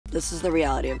This is the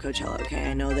reality of Coachella,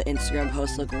 okay? I know the Instagram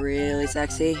posts look really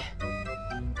sexy.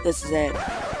 This is it.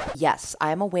 Yes,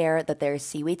 I am aware that there is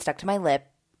seaweed stuck to my lip.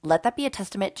 Let that be a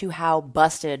testament to how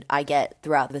busted I get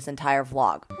throughout this entire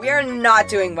vlog. We are not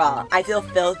doing well. I feel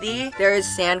filthy. There is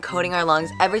sand coating our lungs.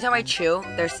 Every time I chew,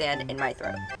 there's sand in my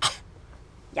throat.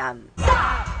 Yum. What the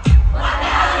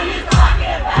hell are you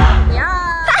talking about?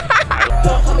 Yeah.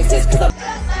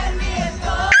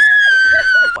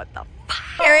 What the fuck?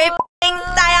 Harry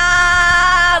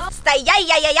style. Stay yeah.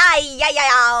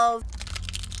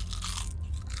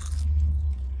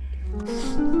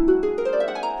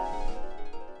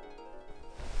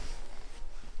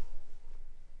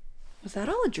 Was that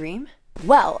all a dream?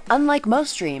 Well, unlike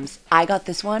most dreams, I got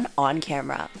this one on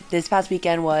camera. This past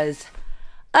weekend was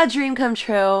a dream come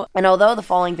true. And although the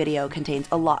following video contains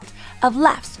a lot of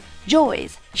laughs,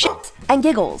 joys, shits, and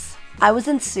giggles, I was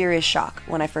in serious shock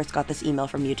when I first got this email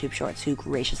from YouTube Shorts, who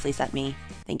graciously sent me.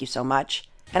 Thank you so much.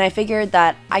 And I figured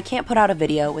that I can't put out a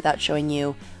video without showing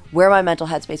you where my mental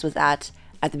headspace was at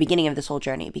the beginning of this whole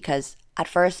journey, because at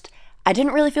first, I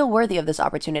didn't really feel worthy of this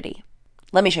opportunity.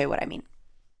 Let me show you what I mean.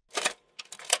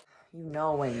 You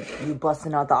know when you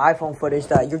busting out the iPhone footage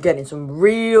that you're getting some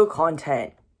real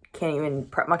content. Can't even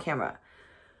prep my camera.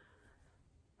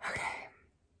 Okay.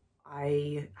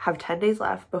 I have 10 days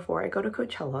left before I go to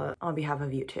Coachella on behalf of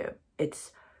YouTube.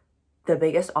 It's the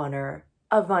biggest honor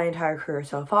of my entire career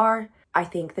so far. I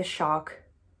think the shock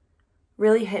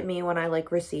really hit me when I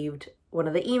received one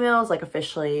of the emails,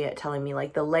 officially telling me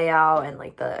the layout and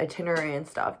the itinerary and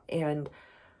stuff. And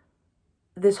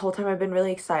this whole time I've been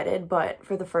really excited, but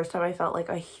for the first time I felt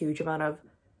a huge amount of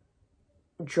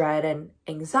dread and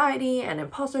anxiety and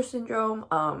imposter syndrome.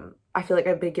 I feel like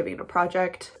I've been given a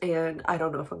project and I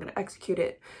don't know if I'm going to execute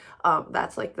it.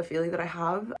 That's the feeling that I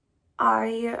have.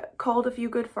 I called a few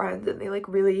good friends and they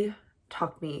really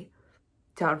talked me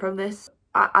down from this.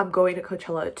 I'm going to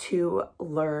Coachella to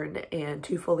learn and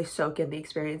to fully soak in the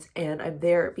experience, and I'm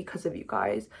there because of you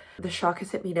guys. The shock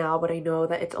has hit me now, but I know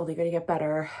that it's only going to get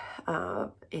better.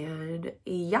 And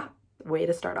yeah, way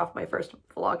to start off my first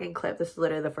vlogging clip. This is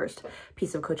literally the first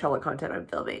piece of Coachella content I'm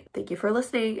filming. Thank you for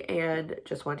listening, and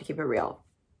just wanted to keep it real.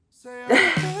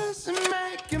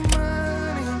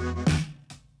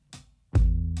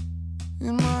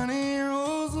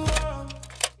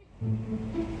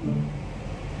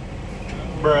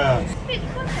 Bruh.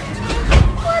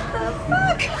 What the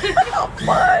fuck?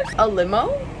 What? A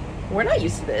limo? We're not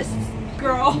used to this.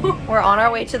 Girl. We're on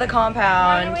our way to the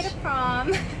compound. On our way to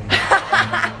prom.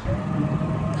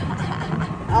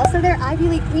 Also, they're Ivy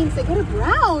League queens. They go to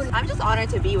Brown. I'm just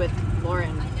honored to be with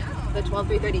Lauren, the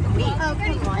 12330 queen. Oh,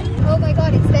 come on. Oh my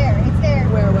god, it's there. It's there.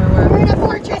 Where? We're in a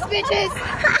fortress, bitches.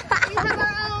 We have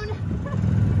our own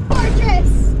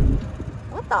fortress.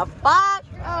 What the fuck?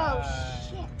 Oh,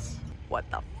 shit. What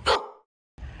the fuck?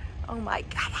 Oh my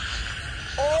god.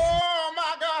 Oh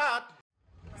my god.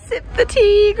 Sip the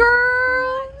tea,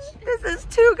 girl. This is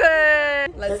too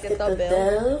good. Let's get the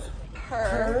bill.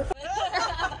 Her.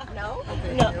 No?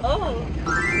 No. Oh.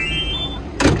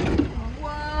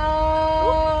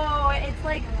 Whoa. It's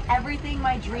everything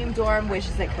my dream dorm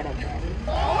wishes it could have been.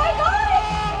 Oh my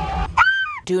god.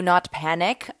 Do not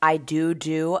panic. I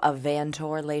do a van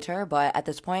tour later, but at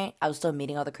this point, I was still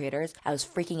meeting all the creators. I was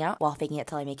freaking out while faking it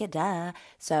till I make it, duh.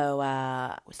 So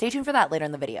stay tuned for that later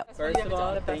in the video. First of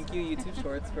all, thank you YouTube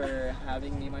Shorts for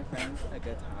having me and my friends a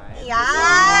good time.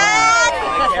 Yes!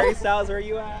 Harry Styles, where are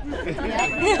you at? I'm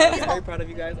very proud of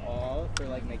you guys all for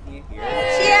making it here.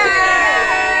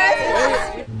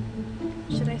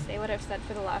 Cheers! Should I say what I've said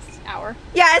for the last hour?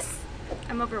 Yes!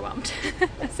 I'm overwhelmed.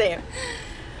 Same.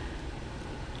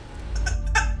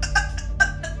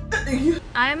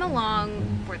 I'm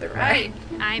along for the ride.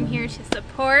 I'm here to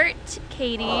support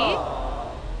Kaiti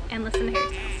and listen to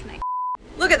Harry Styles tonight.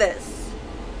 Look at this.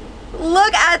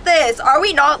 Look at this. Are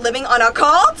we not living on a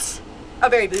cult? A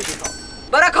very bougie cult,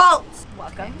 but a cult.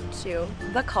 Welcome to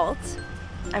the cult.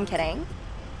 I'm kidding.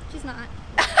 She's not.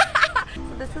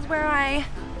 So this is where I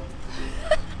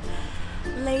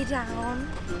lay down.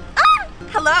 Ah!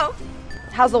 Hello.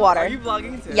 How's the water? Are you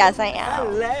vlogging too? Yes, I am.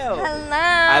 Hello. Hello.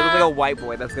 I look like a white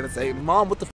boy that's gonna say, Mom,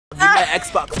 what the f is my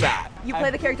Xbox back? You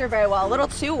play the character very well, a little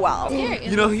too well.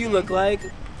 You know who you look like?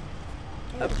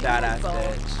 A badass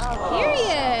bitch. Oh.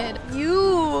 Period. You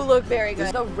look very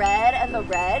good. The red and the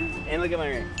red. And look at my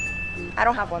ring. I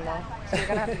don't have one though, so you're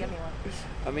gonna have to give me one.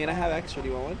 I mean, I have extra. Do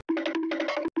you want one?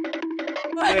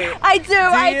 Wait. I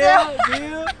do. Do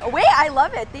you? Wait, I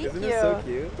love it. Thank Isn't you. it so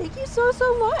cute? Thank you so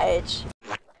much.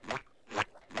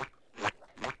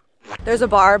 There's a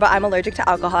bar, but I'm allergic to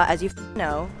alcohol, as you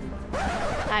know.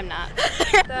 I'm not.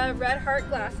 The red heart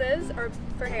glasses are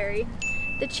for Harry.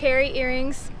 The cherry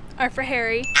earrings are for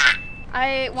Harry.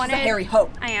 I wanted. She's a Harry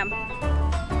Hope. I am.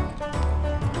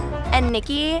 And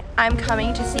Nikki, I'm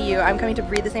coming to see you. I'm coming to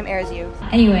breathe the same air as you.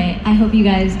 Anyway, I hope you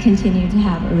guys continue to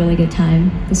have a really good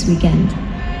time this weekend.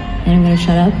 And I'm gonna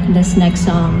shut up. This next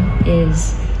song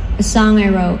is a song I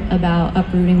wrote about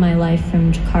uprooting my life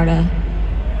from Jakarta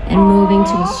and moving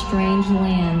to a strange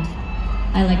land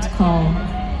I like to call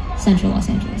Central Los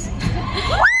Angeles.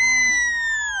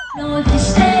 Know if you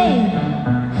stay,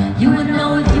 you would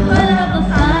know if you put up a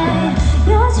fight.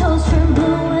 Your toes turn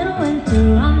blue in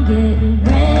winter, I'm getting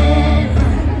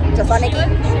red. Just on Nikki.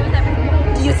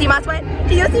 Do you see my sweat?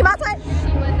 Do you see my sweat?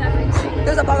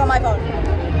 There's a bug on my phone.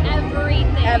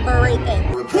 Everything. Everything.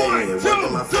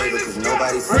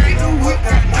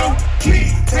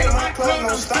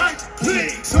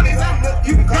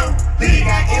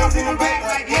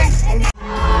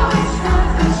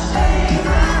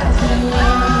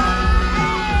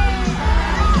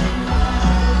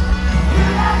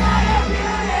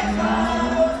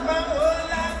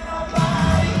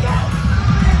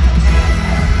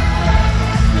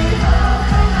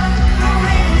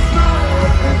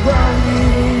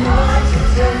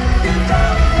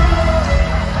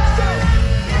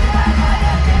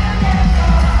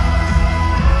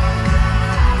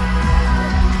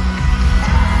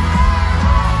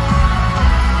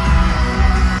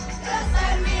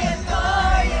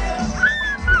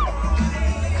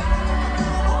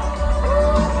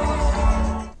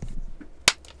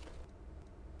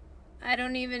 I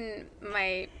don't even,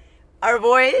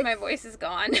 my voice is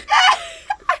gone.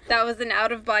 That was an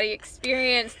out-of-body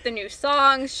experience. The new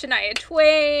songs, Shania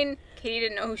Twain. Katie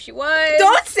didn't know who she was.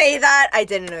 Don't say that. I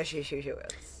didn't know who she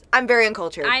was. I'm very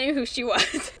uncultured. I knew who she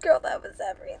was. Girl, that was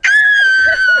everything.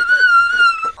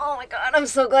 Oh my god, I'm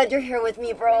so glad you're here with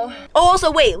me, bro. Oh,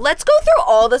 also, wait, let's go through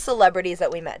all the celebrities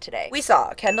that we met today. We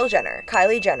saw Kendall Jenner,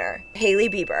 Kylie Jenner, Hailey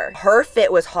Bieber. Her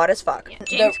fit was hot as fuck. Yeah,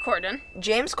 James Corden.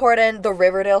 James Corden, the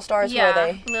Riverdale stars, who are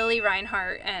they? Lily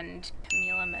Reinhart and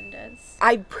Camila Mendes.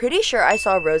 I'm pretty sure I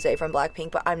saw Rose from Blackpink,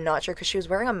 but I'm not sure because she was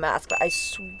wearing a mask, but I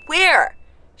swear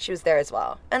she was there as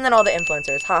well. And then all the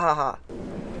influencers, ha ha ha.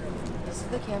 This is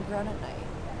the campground at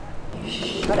night.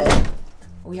 Shut it.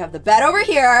 We have the bed over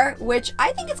here, which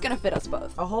I think it's gonna fit us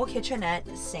both. A whole kitchenette,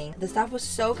 sink. The staff was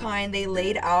so kind. They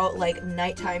laid out like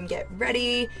nighttime get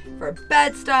ready for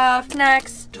bed stuff,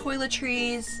 snacks,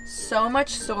 toiletries, so much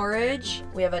storage.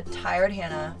 We have a tired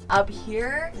Hannah. Up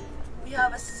here, we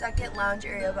have a second lounge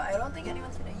area, but I don't think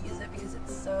anyone's gonna use it because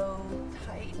it's so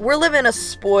tight. We're living a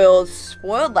spoiled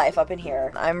life up in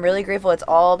here. I'm really grateful it's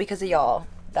all because of y'all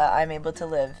that I'm able to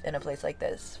live in a place like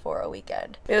this for a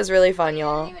weekend. It was really fun,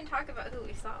 y'all. We didn't even talk about who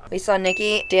we saw. We saw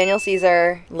Nikki, Daniel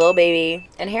Caesar, Lil Baby,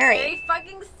 and Harry. Harry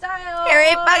fucking Styles.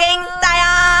 Harry fucking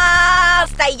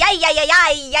Styles! Say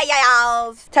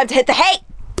yeah. Time to hit the hay!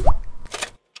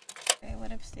 I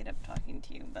would have stayed up talking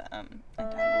to you, but I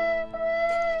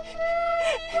died.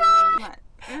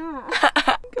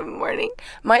 What? Good morning.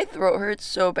 My throat hurts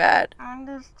so bad. I'm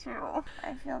just too.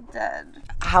 I feel dead.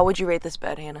 How would you rate this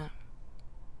bed, Hannah?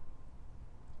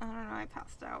 I don't know, I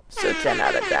passed out. So 10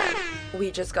 out of 10.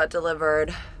 We just got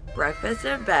delivered breakfast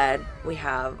in bed. We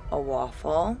have a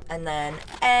waffle and then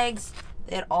eggs.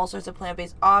 They had all sorts of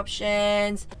plant-based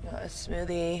options. Got a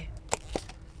smoothie.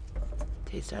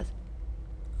 Taste us.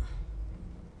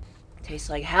 Tastes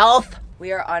like health.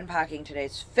 We are unpacking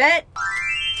today's fit.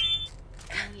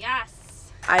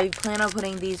 Yes. I plan on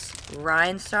putting these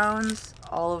rhinestones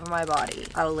all over my body.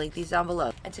 I will link these down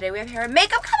below. And today we have hair and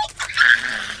makeup coming.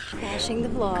 Crashing the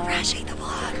vlog. Crashing the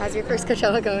vlog. How's your first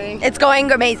Coachella going? It's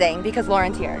going amazing because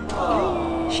Lauren's here.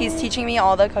 She's teaching me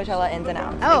all the Coachella ins and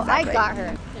outs. Oh, Exactly. I got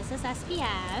her. This is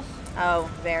SPF. Oh,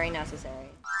 very necessary.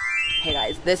 Hey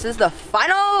guys, this is the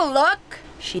final look.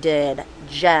 She did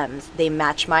gems. They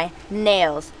match my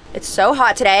nails. It's so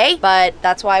hot today, but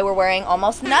that's why we're wearing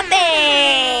almost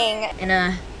nothing. In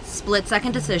a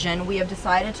split-second decision, we have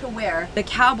decided to wear the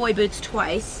cowboy boots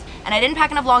twice. And I didn't pack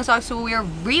enough long socks, so we are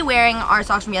re-wearing our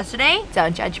socks from yesterday.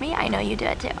 Don't judge me, I know you do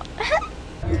it too.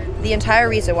 The entire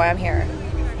reason why I'm here.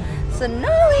 Sonali!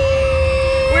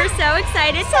 We're so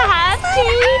excited to have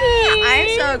Katie. I'm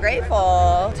so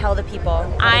grateful. Tell the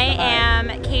people. I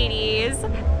am Katie's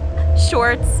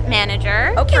shorts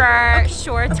manager Okay, for our okay,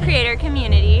 shorts creator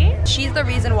community. She's the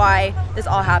reason why this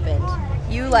all happened.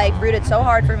 You like rooted so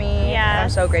hard for me. And I'm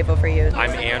Yes. so grateful for you. I'm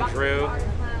Andrew.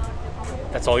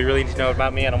 That's all you really need to know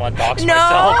about me. I don't want to dox No,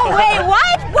 myself. wait,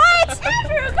 what? What?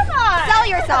 Andrew, come on. Sell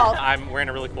yourself. I'm wearing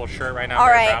a really cool shirt right now. All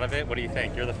I'm right. very proud of it. What do you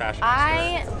think? You're the fashion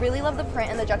I expert. really love the print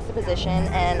and the juxtaposition,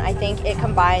 and I think it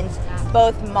combines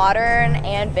both modern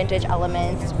and vintage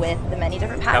elements with the many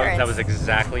different patterns. That was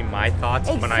exactly my thoughts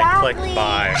when I clicked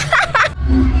buy.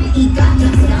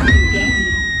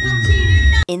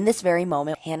 In this very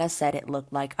moment, Hannah said it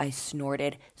looked like I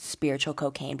snorted spiritual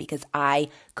cocaine because I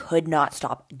could not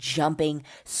stop jumping,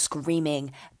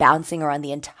 screaming, bouncing around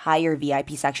the entire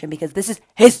VIP section because this is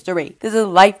history. This is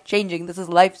life-changing. This is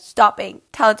life-stopping.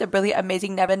 Talented, brilliant,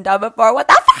 amazing, never done before. What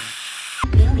the f***?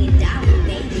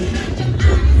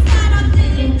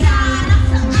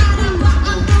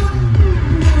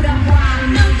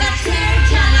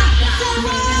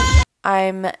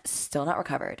 I'm still not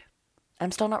recovered.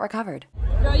 I'm still not recovered.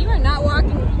 Girl, you are not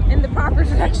walking in the proper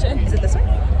direction. Is it this way?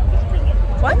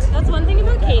 What? That's one thing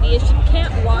about Kaiti is she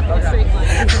can't walk in a straight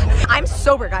line. I'm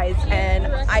sober, guys, and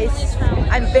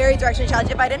I'm very direction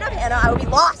challenged. If I didn't have Hannah, I would be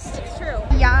lost. It's true.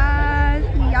 Yes,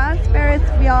 yes, Ferris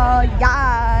wheel.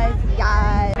 Yes,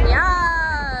 yes.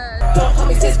 Yeah. Don't call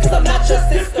me sis, cause I'm not your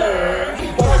sister.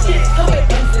 Bullshit, come with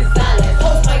peace and silence.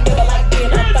 Host might never like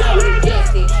being a diary.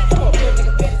 Nasty. Come on, real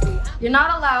nigga, fancy. You're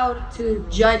not allowed to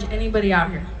judge anybody out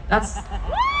here. That's,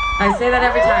 I say that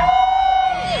every time.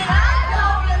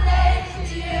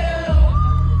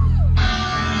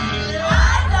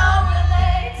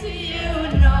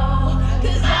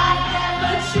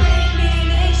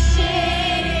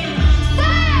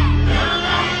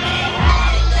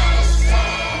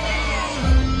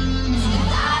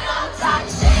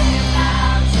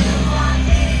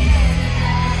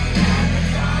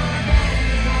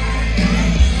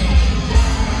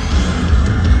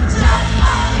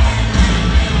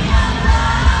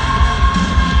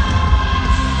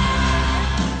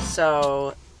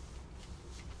 So,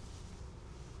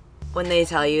 when they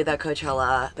tell you that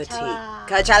Coachella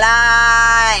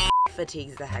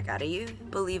fatigues the heck out of you,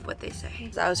 believe what they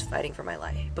say. I was fighting for my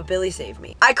life, but Billy saved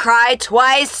me. I cried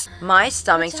twice. My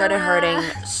stomach started hurting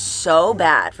so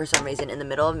bad for some reason in the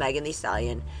middle of Megan Thee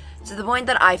Stallion, to the point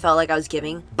that I felt like I was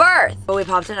giving birth. But we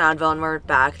popped an Advil and we're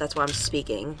back. That's why I'm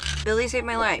speaking. Billy saved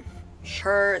my life.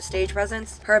 Her stage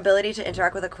presence, her ability to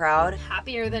interact with a crowd.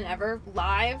 Happier than ever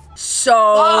live.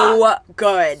 So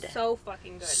good. So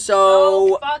fucking good.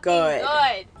 So fucking good.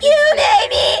 good. You made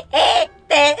me hate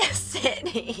this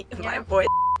city. My voice.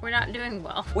 We're not doing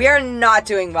well. We are not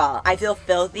doing well. I feel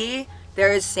filthy.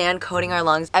 There is sand coating our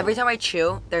lungs. Every time I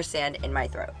chew, there's sand in my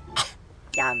throat.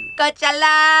 Yum.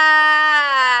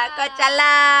 Coachella!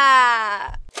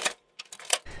 Coachella!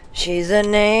 She's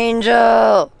an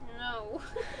angel.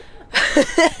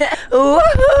 Woohoo!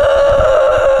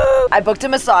 I booked a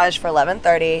massage for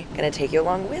 11:30. Gonna take you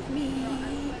along with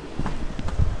me.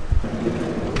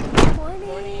 Good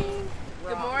morning.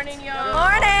 Good morning, y'all. Good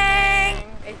morning.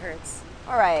 It hurts.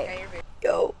 All right.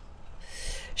 Yo.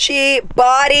 She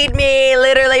bodied me,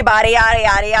 literally body, yaddy,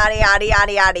 yaddy, yaddy, yaddy,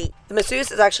 yaddy, yaddy. The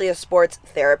masseuse is actually a sports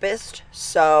therapist,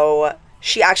 so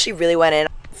she actually really went in.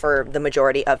 For the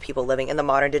majority of people living in the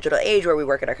modern digital age where we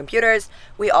work at our computers,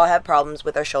 we all have problems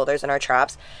with our shoulders and our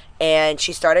traps. And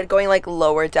she started going like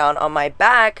lower down on my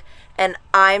back, and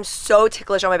I'm so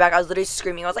ticklish on my back. I was literally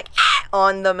screaming. I was like, ah!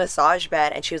 On the massage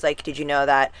bed. And she was like, did you know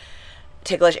that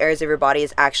ticklish areas of your body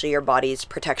is actually your body's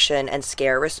protection and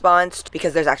scare response,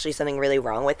 because there's actually something really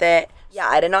wrong with it? Yeah,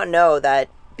 I did not know that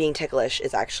being ticklish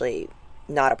is actually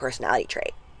not a personality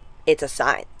trait. It's a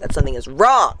sign that something is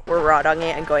wrong. We're raw dogging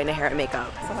it and going to hair and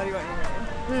makeup. So how do you want your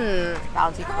hair?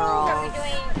 Bouncy curls.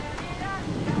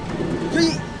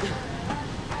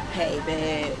 Hey,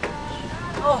 bitch.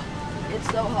 Oh, it's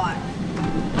so hot.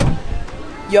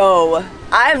 Yo,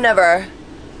 I've never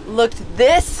looked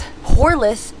this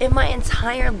horeless in my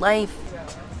entire life.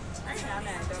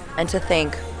 And to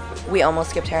think, we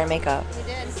almost skipped hair and makeup. We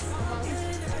did.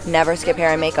 Never skip hair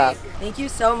and makeup. Thank you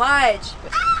so much.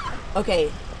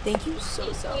 Okay. Thank you so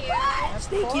much.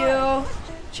 Thank you.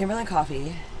 Chamberlain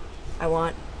coffee. I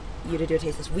want you to do a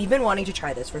taste test. We've been wanting to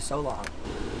try this for so long.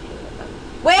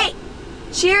 Wait!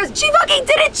 Cheers! She fucking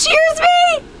didn't cheers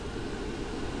me!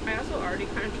 I also already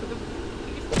kind of took a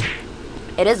piece.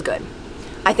 It is good.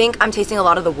 I think I'm tasting a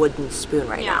lot of the wooden spoon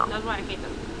right now. Yeah, that's why I hate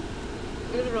them.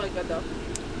 It was really good though.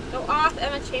 Go off,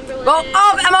 Emma Chamberlain. Go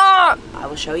off, Emma! I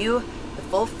will show you the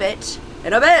full fit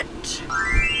in a bit.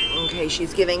 Okay,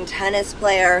 she's giving tennis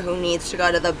player who needs to go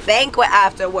to the banquet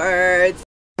afterwards.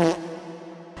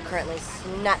 Currently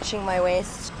snatching my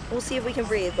waist. We'll see if we can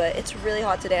breathe, but it's really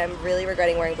hot today. I'm really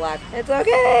regretting wearing black. It's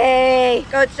okay.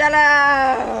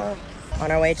 Coachella! On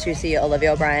our way to see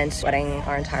Olivia O'Brien sweating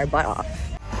our entire butt off.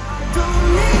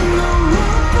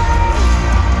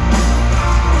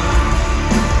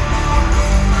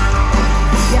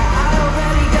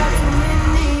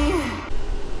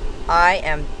 I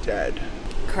am dead.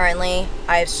 Currently,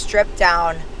 I have stripped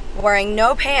down, wearing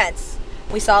no pants.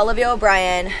 We saw Olivia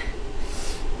O'Brien,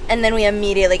 and then we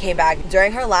immediately came back.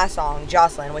 During her last song,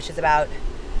 Jocelyn, which is about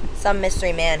some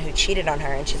mystery man who cheated on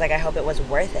her, and she's like, I hope it was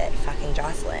worth it, fucking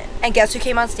Jocelyn. And guess who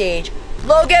came on stage?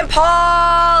 Logan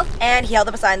Paul! And he held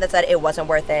up a sign that said it wasn't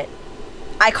worth it.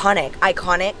 Iconic,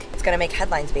 iconic. It's gonna make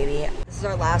headlines, baby. This is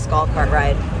our last golf cart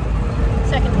ride.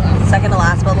 Second to last. Second to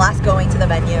last, but last going to the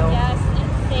venue. Yes,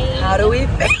 insane. How do we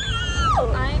feel?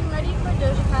 I'm ready for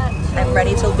Doja Cat to... I'm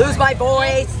ready to lose my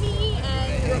voice. End me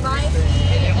and revive me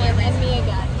and end me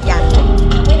again. Yes.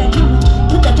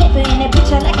 Put the paper in a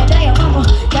picture like a diorama.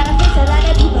 Gotta fix a lot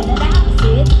of people that are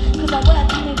opposite. Cause I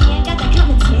work on it and got the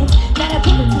common sense. Gotta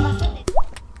put it to myself.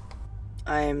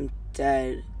 I'm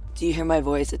dead. Do you hear my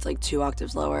voice? It's like 2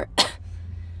 octaves lower.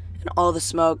 And all the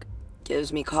smoke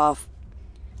gives me cough.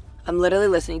 I'm literally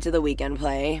listening to The Weeknd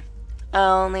play.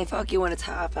 Only fuck you when it's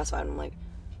 5:5. I'm like,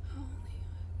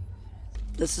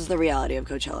 this is the reality of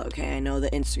Coachella, okay? I know the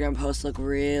Instagram posts look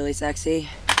really sexy.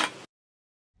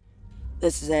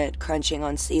 This is it, crunching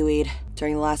on seaweed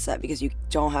during the last set because you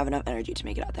don't have enough energy to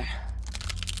make it out there.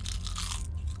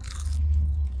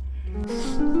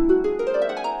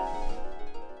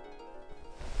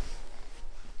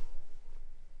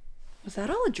 Was that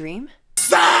all a dream?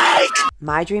 Psych!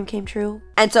 My dream came true,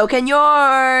 and so can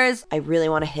yours! I really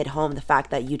want to hit home the fact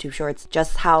that YouTube Shorts,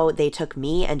 just how they took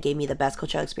me and gave me the best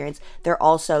Coachella experience, they're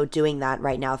also doing that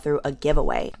right now through a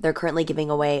giveaway. They're currently giving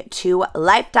away 2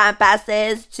 lifetime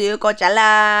passes to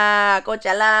Coachella!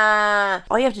 Coachella!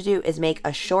 All you have to do is make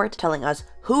a short telling us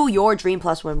who your Dream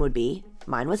Plus one would be.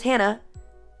 Mine was Hannah.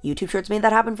 YouTube Shorts made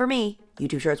that happen for me.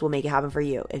 YouTube Shorts will make it happen for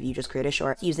you if you just create a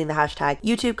short using the hashtag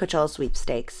YouTube Coachella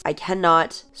Sweepstakes. I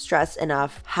cannot stress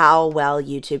enough how well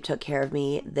YouTube took care of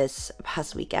me this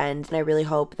past weekend, and I really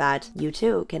hope that you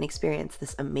too can experience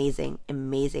this amazing,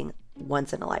 amazing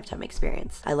once-in-a-lifetime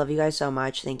experience. I love you guys so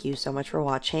much. Thank you so much for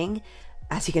watching.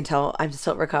 As you can tell, I'm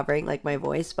still recovering, like my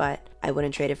voice, but I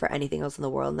wouldn't trade it for anything else in the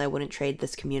world, and I wouldn't trade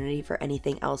this community for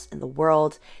anything else in the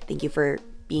world. Thank you for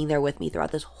being there with me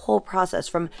throughout this whole process,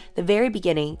 from the very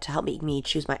beginning to help make me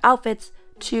choose my outfits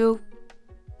to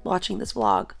watching this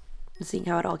vlog and seeing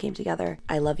how it all came together.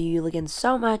 I love you, Hooligans,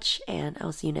 so much, and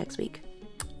I'll see you next week.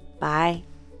 Bye.